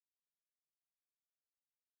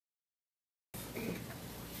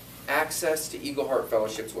access to Eagle Heart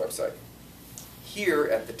Fellowship's website. Here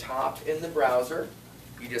at the top in the browser,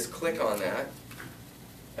 you just click on that,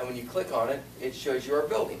 and when you click on it, it shows you our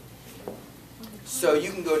building. So you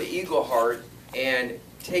can go to Eagle Heart and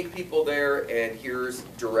take people there, and here's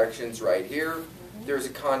directions right here. There's a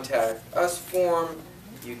contact us form.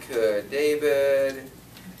 You could, David,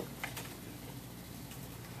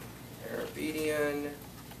 Arabedian.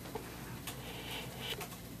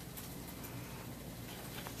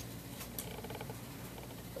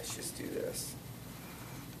 Let's just do this.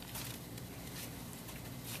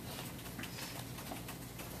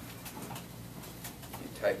 You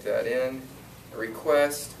type that in, a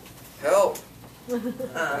request, help.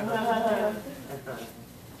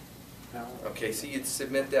 Okay, so you'd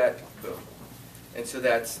submit that, boom. And so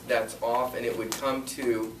that's off, and it would come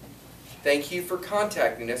to, thank you for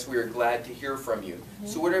contacting us. We are glad to hear from you.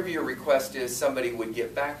 So whatever your request is, somebody would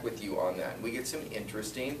get back with you on that. And we get some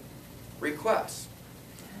interesting requests.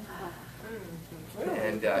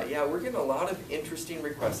 And yeah, we're getting a lot of interesting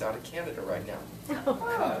requests out of Canada right now. Oh,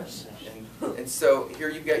 gosh. And so here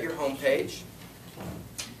you've got your home page.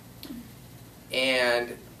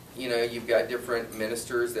 And you know, you've got different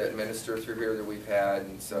ministers that minister through here that we've had,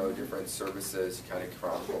 and so different services kind of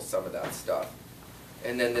chronicle some of that stuff.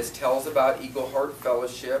 And then this tells about Eagle Heart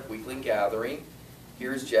Fellowship, weekly gathering.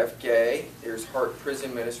 Here's Jeff Gay. There's Heart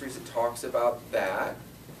Prison Ministries that talks about that.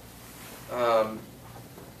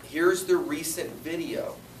 Here's the recent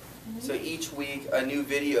video. So each week a new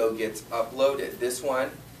video gets uploaded. This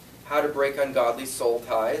one, How to Break Ungodly Soul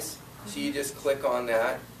Ties. So you just click on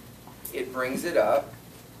that. It brings it up.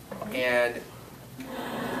 And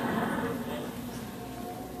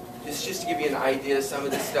just to give you an idea of some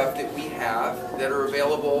of the stuff that we have that are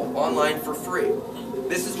available online for free.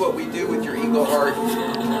 This is what we do with your Eagle Heart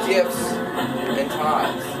gifts and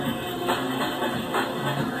ties.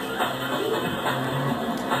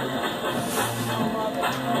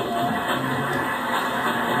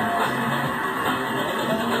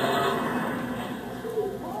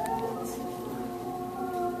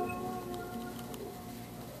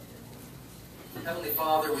 Heavenly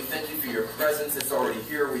Father, we thank you for your presence that's already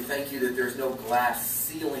here. We thank you that there's no glass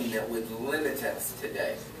ceiling that would limit us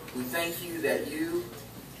today. We thank you that you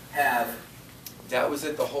have... That was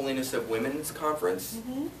at the Holiness of Women's Conference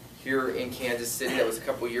here in Kansas City. That was a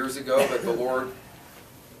couple years ago, but the Lord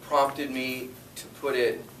prompted me to put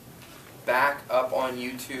it back up on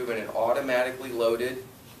YouTube, and it automatically loaded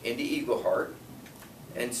into Eagle Heart.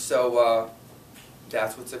 And so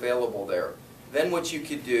that's what's available there. Then what you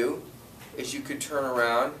could do is you could turn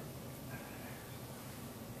around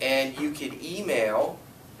and you could email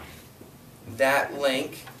that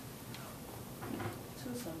link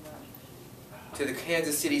to the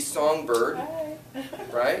Kansas City Songbird,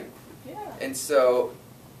 right? Yeah. And so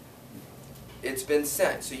it's been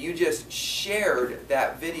sent. So you just shared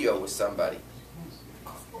that video with somebody.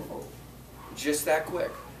 Just that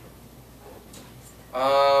quick.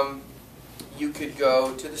 You could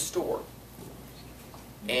go to the store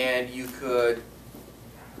and you could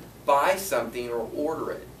buy something or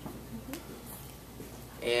order it.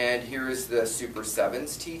 And here is the Super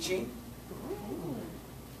Sevens teaching,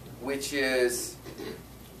 which is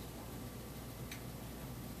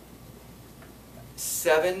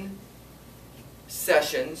 7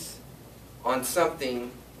 sessions on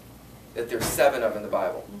something that there's 7 of in the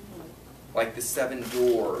Bible. Like the 7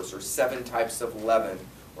 doors, or 7 types of leaven,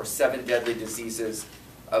 or 7 deadly diseases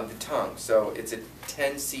of the tongue. So it's a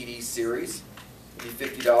 10 CD series. It'd be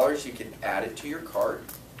 $50. You could add it to your cart.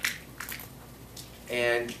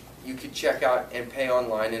 And you could check out and pay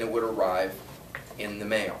online, and it would arrive in the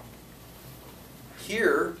mail.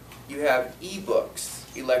 Here you have e-books,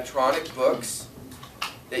 electronic books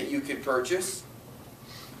that you could purchase.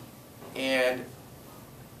 And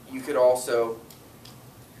you could also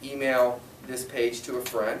email this page to a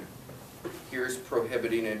friend. Here's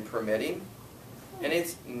Prohibiting and Permitting. And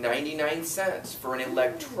it's 99 cents for an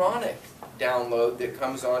electronic download that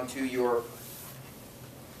comes onto your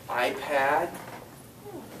iPad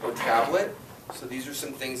or tablet. So these are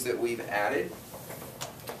some things that we've added.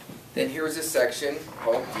 Then here's a section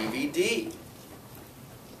called DVD.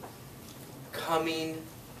 Coming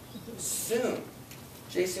soon.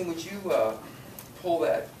 Jason, would you pull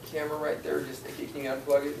that camera right there? Just can you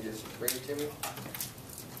unplug it and just bring it to me?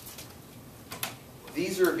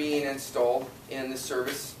 These are being installed in the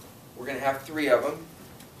service. We're going to have 3 of them.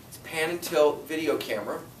 It's pan and tilt video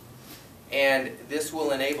camera. And this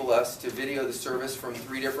will enable us to video the service from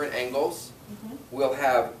 3 different angles. We'll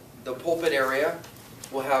have the pulpit area,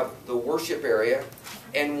 we'll have the worship area,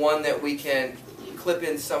 and one that we can clip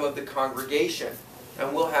in some of the congregation.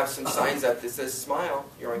 And we'll have some signs up that says, smile,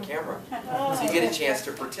 you're on camera. So you get a chance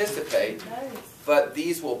to participate. But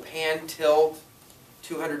these will pan, tilt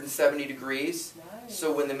 270 degrees.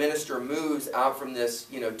 So when the minister moves out from this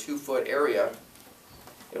 2-foot area,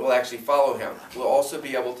 it will actually follow him. We'll also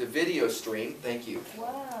be able to video stream, thank you,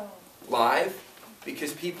 live,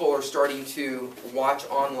 because people are starting to watch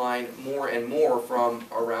online more and more from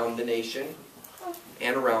around the nation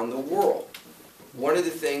and around the world. One of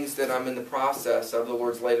the things that I'm in the process of, the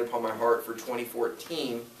Lord's laid upon my heart for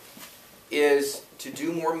 2014, is to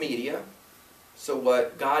do more media, so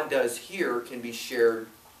what God does here can be shared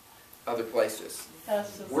other places.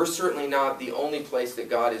 Absolutely. We're certainly not the only place that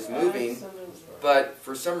God is moving, but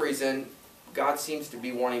for some reason, God seems to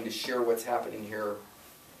be wanting to share what's happening here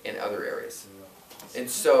in other areas. And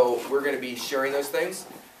so we're going to be sharing those things,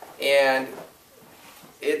 and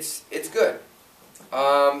it's good.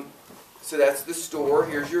 So that's the store.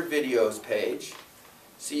 Here's your videos page.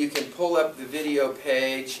 So you can pull up the video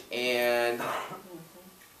page and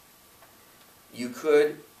you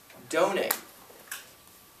could donate.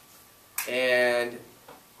 And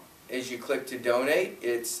as you click to donate,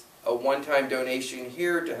 it's a one-time donation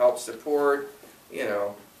here to help support,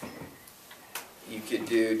 you could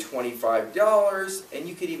do $25, and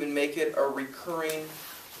you could even make it a recurring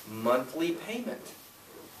monthly payment.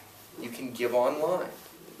 You can give online.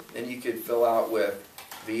 Then you could fill out with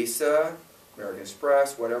Visa, American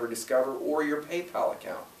Express, whatever, Discover, or your PayPal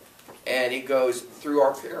account. And it goes through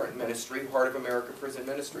our parent ministry, Heart of America Prison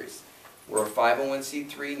Ministries. We're a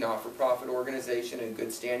 501c3 not-for-profit organization in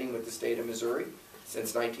good standing with the state of Missouri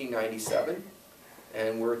since 1997.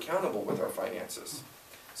 And we're accountable with our finances.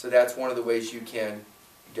 So that's one of the ways you can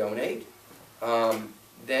donate.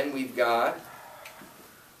 Then we've got,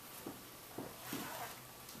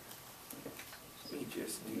 let me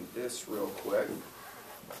just do this real quick.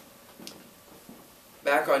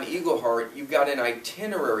 Back on Eagle Heart, you've got an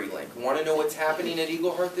itinerary link. Want to know what's happening at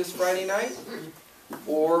Eagle Heart this Friday night?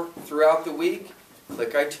 Or throughout the week?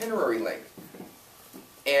 Click itinerary link.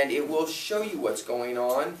 And it will show you what's going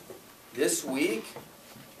on this week.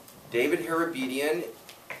 David Harabedian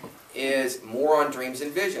is more on dreams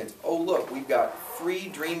and visions. Oh look, we've got free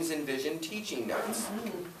dreams and vision teaching notes.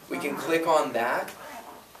 We can click on that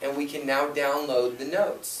and we can now download the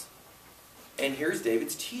notes. And here's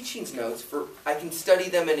David's teachings notes. I can study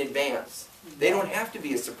them in advance. They don't have to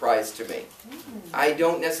be a surprise to me. I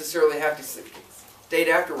don't necessarily have to state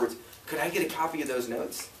afterwards, could I get a copy of those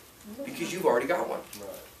notes? Because you've already got one.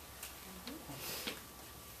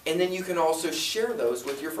 And then you can also share those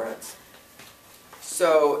with your friends.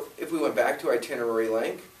 So if we went back to itinerary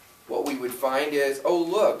link, what we would find is, oh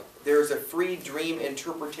look, there's a free dream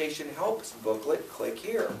interpretation helps booklet. Click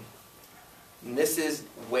here. And this is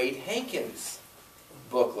Wade Hankins'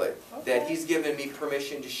 booklet that he's given me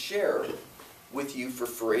permission to share with you for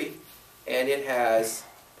free. And it has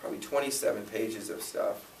probably 27 pages of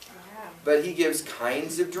stuff. But he gives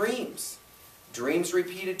kinds of dreams. Dreams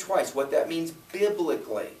repeated twice. What that means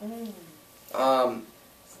biblically.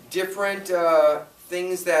 Different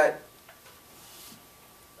things that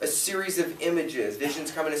a series of images. Visions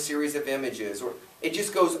come in a series of images. Or it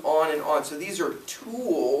just goes on and on. So these are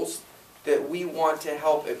tools that we want to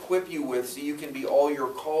help equip you with so you can be all you're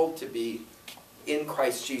called to be in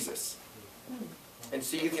Christ Jesus. And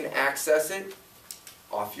so you can access it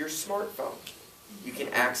off your smartphone. You can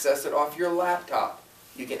access it off your laptop.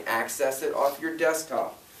 You can access it off your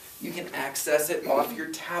desktop. You can access it off your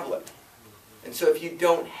tablet. And so if you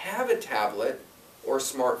don't have a tablet or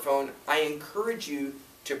smartphone, I encourage you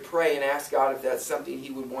to pray and ask God if that's something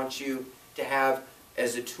He would want you to have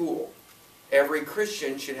as a tool. Every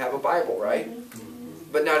Christian should have a Bible, right?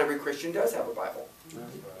 But not every Christian does have a Bible.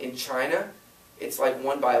 In China, it's like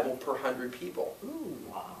one Bible per 100 people.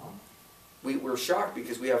 We're shocked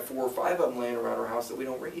because we have 4 or 5 of them laying around our house that we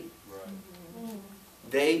don't read.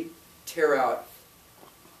 They tear out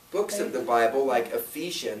books of the Bible like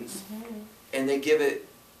Ephesians and they give it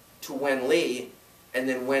to Wen Lee, and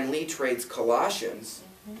then Wen Lee trades Colossians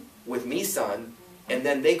with Misan, and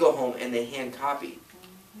then they go home and they hand copy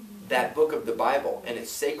that book of the Bible, and it's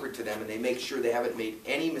sacred to them, and they make sure they haven't made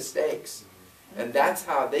any mistakes. And that's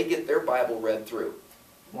how they get their Bible read through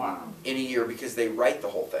in a year, because they write the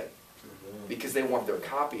whole thing, because they want their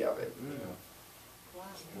copy of it.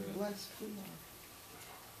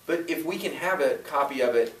 But if we can have a copy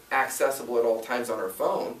of it accessible at all times on our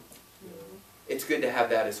phone, it's good to have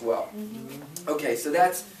that as well. Okay, so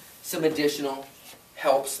that's some additional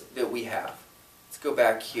helps that we have. Let's go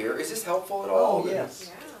back here. Is this helpful at all? Oh, yes.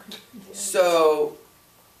 So,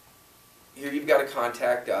 here you've got to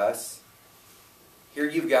contact us. Here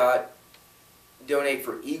you've got donate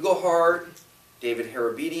for Eagle Heart, David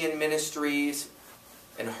Harabedian Ministries,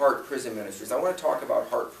 and Heart Prison Ministries. I want to talk about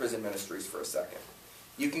Heart Prison Ministries for a second.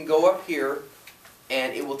 You can go up here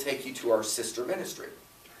and it will take you to our sister ministry.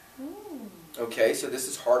 Okay, so this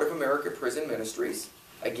is Heart of America Prison Ministries.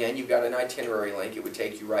 Again, you've got an itinerary link. It would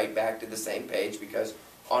take you right back to the same page because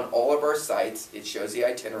on all of our sites it shows the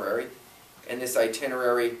itinerary. And this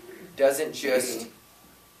itinerary doesn't just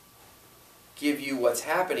give you what's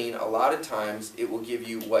happening. A lot of times it will give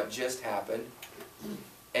you what just happened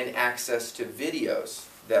and access to videos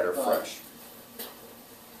that are fresh.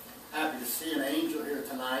 Happy to see an angel here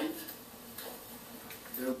tonight.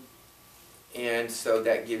 And so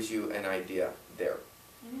that gives you an idea there.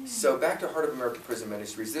 So back to Heart of America Prison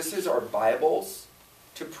Ministries. This is our Bibles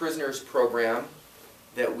to Prisoners program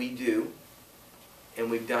that we do.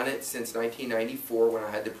 And we've done it since 1994 when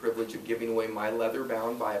I had the privilege of giving away my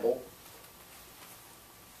leather-bound Bible.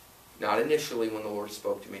 Not initially when the Lord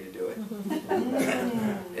spoke to me to do it.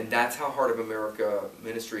 And that's how Heart of America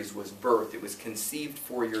Ministries was birthed. It was conceived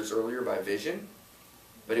 4 years earlier by Vision,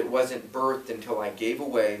 but it wasn't birthed until I gave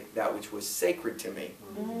away that which was sacred to me.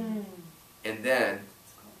 And then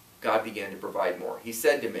God began to provide more. He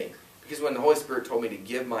said to me, because when the Holy Spirit told me to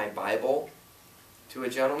give my Bible to a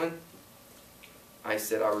gentleman, I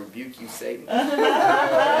said, I rebuke you, Satan.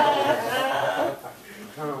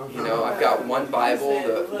 You know, I've got one Bible.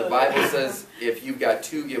 The Bible says if you've got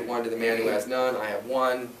two, give one to the man who has none. I have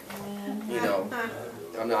one. You know,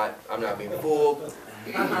 I'm not being fooled.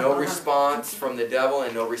 No response from the devil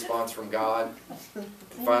and no response from God. And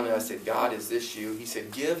finally I said, God, is this you? He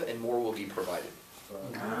said, give and more will be provided.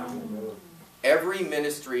 Every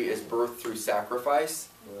ministry is birthed through sacrifice.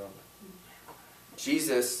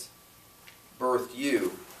 Jesus birthed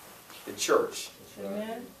you, the church,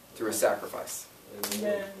 through a sacrifice.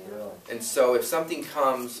 Amen. And so if something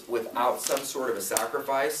comes without some sort of a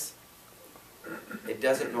sacrifice, it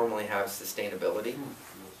doesn't normally have sustainability.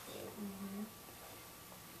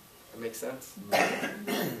 That makes sense?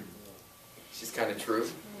 It's just kind of true.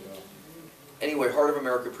 Anyway, Heart of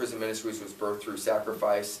America Prison Ministries was birthed through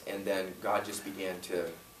sacrifice, and then God just began to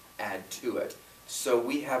add to it. So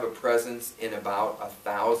we have a presence in about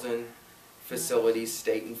 1,000 facilities,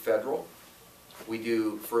 state and federal. We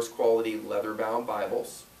do first quality leather-bound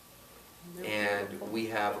Bibles, and we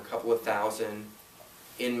have a couple of thousand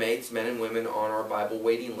inmates, men and women, on our Bible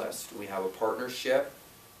waiting list. We have a partnership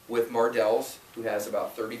with Mardel's, who has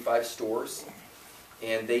about 35 stores,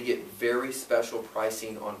 and they get very special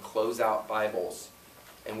pricing on closeout Bibles,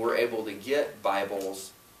 and we're able to get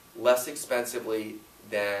Bibles less expensively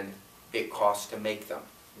than it costs to make them.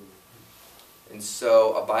 And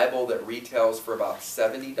so a Bible that retails for about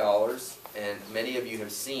 $70, and many of you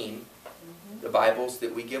have seen the Bibles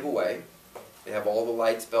that we give away. They have all the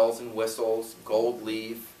lights, bells, and whistles, gold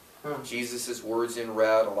leaf, Jesus' words in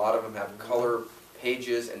red. A lot of them have color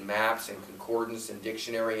pages and maps and concordance and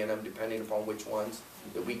dictionary in them, depending upon which ones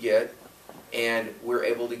that we get. And we're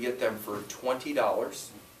able to get them for $20.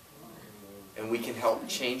 And we can help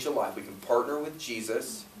change a life. We can partner with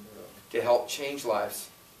Jesus to help change lives,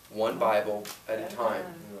 one Bible at a time,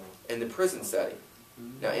 in the prison setting.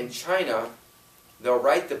 Now in China, they'll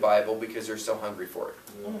write the Bible because they're so hungry for it.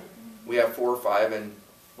 We have 4 or 5 and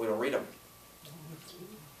we don't read them.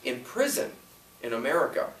 In prison, in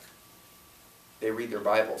America, they read their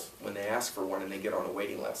Bibles when they ask for one and they get on a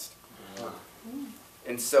waiting list.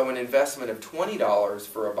 And so an investment of $20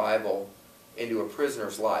 for a Bible into a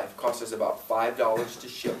prisoner's life costs us about $5 to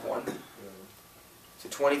ship one. So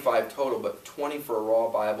 $25 total, but $20 for a raw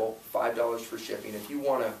Bible, $5 for shipping. If you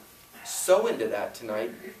want to sow into that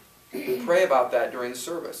tonight, pray about that during the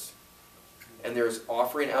service. And there's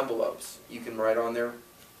offering envelopes. You can write on there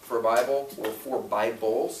for a Bible or for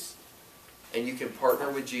Bibles. And you can partner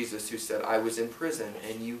with Jesus, who said, I was in prison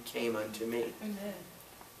and you came unto me. Amen.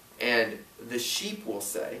 And the sheep will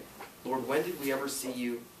say, Lord, when did we ever see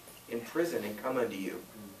you in prison and come unto you?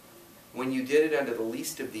 When you did it unto the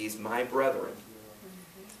least of these, my brethren,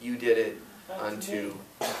 you did it unto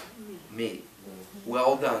me.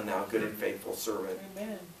 Well done, thou good and faithful servant.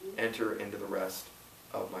 Amen. Enter into the rest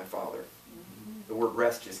of my Father. The word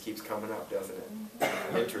rest just keeps coming up, doesn't it?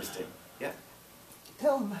 Interesting. Yeah.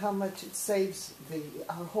 Tell them how much it saves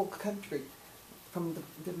our whole country from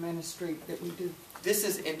the ministry that we do. This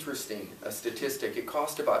is interesting, a statistic. It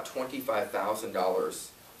cost about $25,000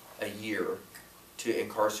 a year to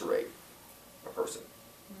incarcerate a person.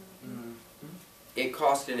 It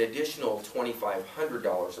cost an additional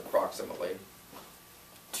 $2,500 approximately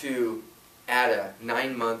to add a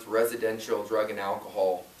 9-month residential drug and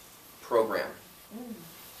alcohol program,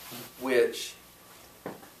 which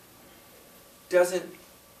doesn't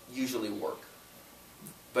usually work,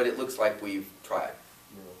 but it looks like we've tried.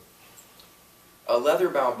 A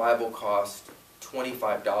leather-bound Bible cost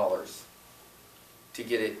 $25 to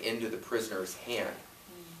get it into the prisoner's hand.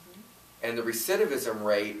 And the recidivism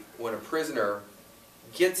rate when a prisoner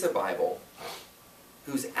gets a Bible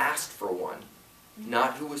who's asked for one,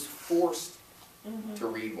 not who was forced to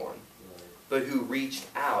read one, but who reached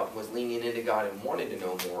out, was leaning into God and wanted to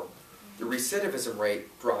know more, the recidivism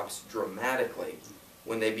rate drops dramatically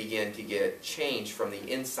when they begin to get change from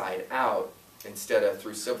the inside out instead of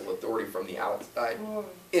through civil authority from the outside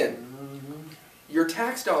in. Your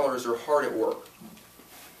tax dollars are hard at work,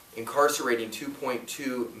 incarcerating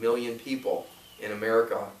 2.2 million people in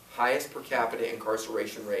America, highest per capita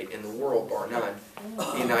incarceration rate in the world, bar none.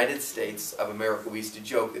 The United States of America. We used to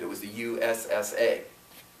joke that it was the USSA,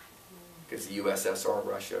 because the USSR,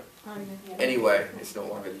 Russia. Anyway, it's no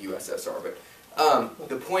longer the USSR, but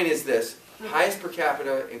the point is this: highest per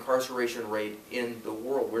capita incarceration rate in the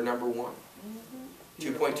world. We're number one.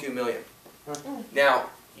 2.2 million. Now,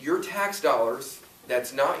 your tax dollars,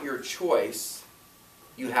 that's not your choice.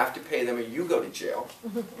 You have to pay them or you go to jail.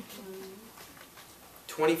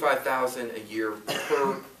 $25,000 a year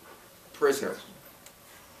per prisoner.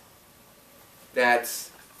 That's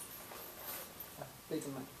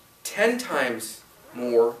 10 times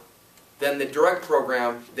more than the drug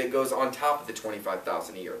program that goes on top of the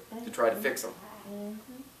 $25,000 a year to try to fix them.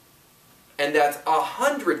 And that's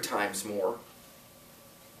 100 times more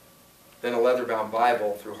than a leather-bound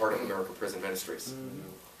Bible through Heart of America Prison Ministries.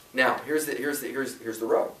 Now, here's the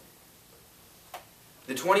rub.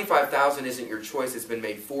 The $25,000 isn't your choice, it's been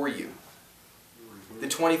made for you. The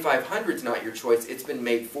 $2,500 is not your choice, it's been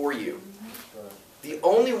made for you. The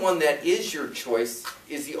only one that is your choice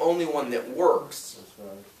is the only one that works.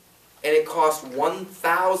 And it costs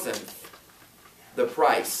 1,000th the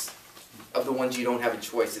price of the ones you don't have a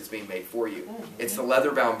choice that's being made for you. It's the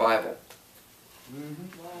leather-bound Bible.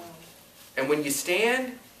 And when you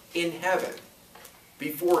stand in heaven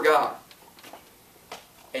before God,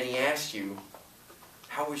 and He asks you,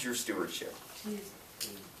 how was your stewardship?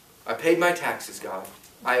 I paid my taxes, God.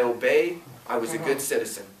 I obeyed. I was a good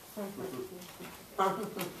citizen.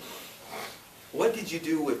 What did you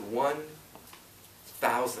do with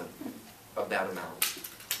 1,000th of that amount?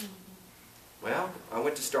 Well, I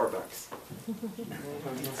went to Starbucks.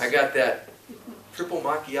 I got that triple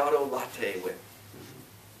macchiato latte with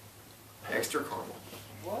extra caramel.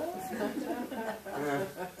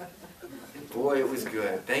 Boy, it was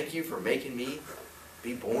good. Thank you for making me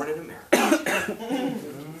be born in America.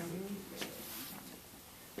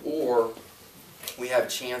 Or we have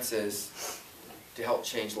chances to help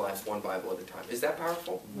change lives one Bible at a time. Is that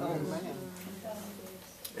powerful? Oh, man.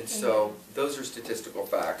 And so those are statistical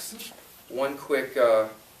facts. One quick,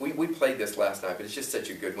 we played this last night, but it's just such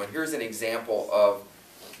a good one. Here's an example of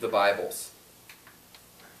the Bibles.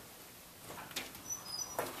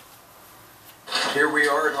 Here we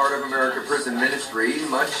are at Heart of America Prison Ministry,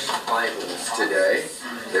 much Bibles today.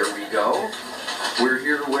 There we go. We're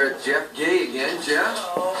here with Jeff Gay again. Jeff?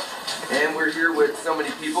 And we're here with so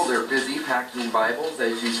many people. They're busy packing Bibles,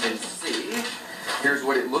 as you can see. Here's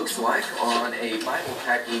what it looks like on a Bible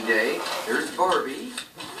packing day. There's Barbie.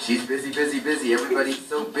 She's busy, busy, busy. Everybody's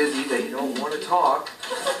so busy they don't want to talk.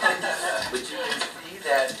 But you can see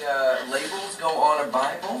that labels go on a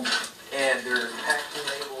Bible, and they're packing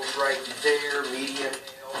labels right there, medium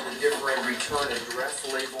mail, the different return address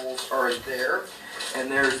labels are there.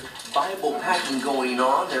 And there's Bible packing going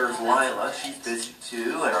on. There's Lila, she's busy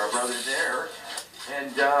too, and our brother there.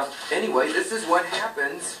 And anyway, this is what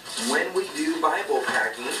happens when we do Bible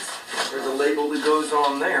packings. There's a label that goes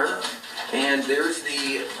on there, and there's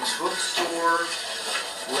the bookstore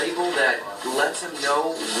label that lets them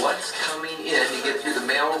know what's coming in to get through the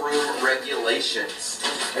mailroom regulations.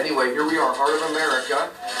 Anyway, here we are, Heart of America.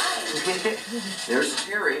 There's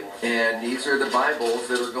Terry, and these are the Bibles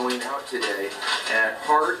that are going out today at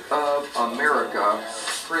Heart of America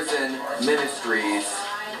Prison Ministries,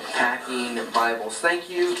 packing Bibles. Thank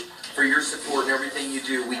you for your support and everything you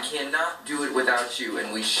do. We cannot do it without you,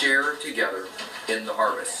 and we share together in the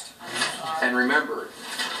harvest. And remember,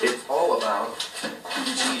 it's all about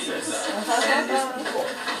Jesus and His people.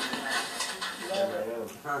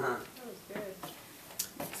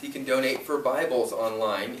 So you can donate for Bibles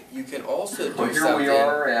online. You can also do Well, here something. we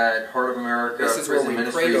are at Heart of America This is where Prison we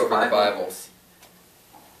Ministries prayed over the Bible. Bibles.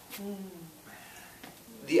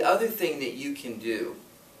 The other thing that you can do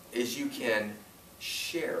is you can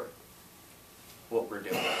share what we're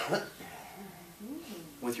doing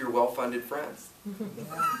with your well-funded friends.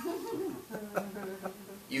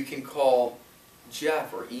 You can call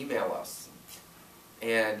Jeff or email us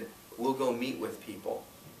and we'll go meet with people.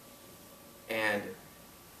 And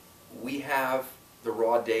we have the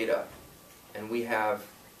raw data, and we have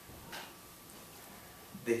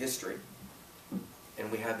the history,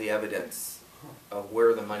 and we have the evidence of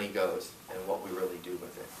where the money goes and what we really do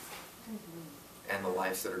with it, and the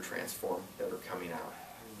lives that are transformed, that are coming out.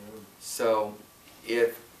 So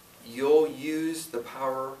if you'll use the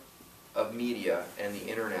power of media and the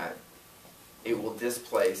internet, it will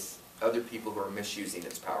displace other people who are misusing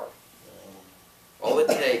its power. All it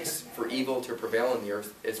takes for evil to prevail on the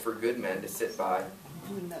earth is for good men to sit by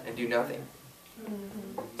and do nothing.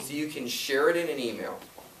 So you can share it in an email.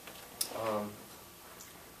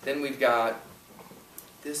 Then we've got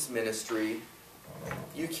this ministry.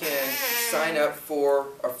 You can sign up for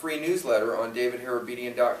a free newsletter on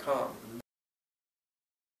davidherobedian.com.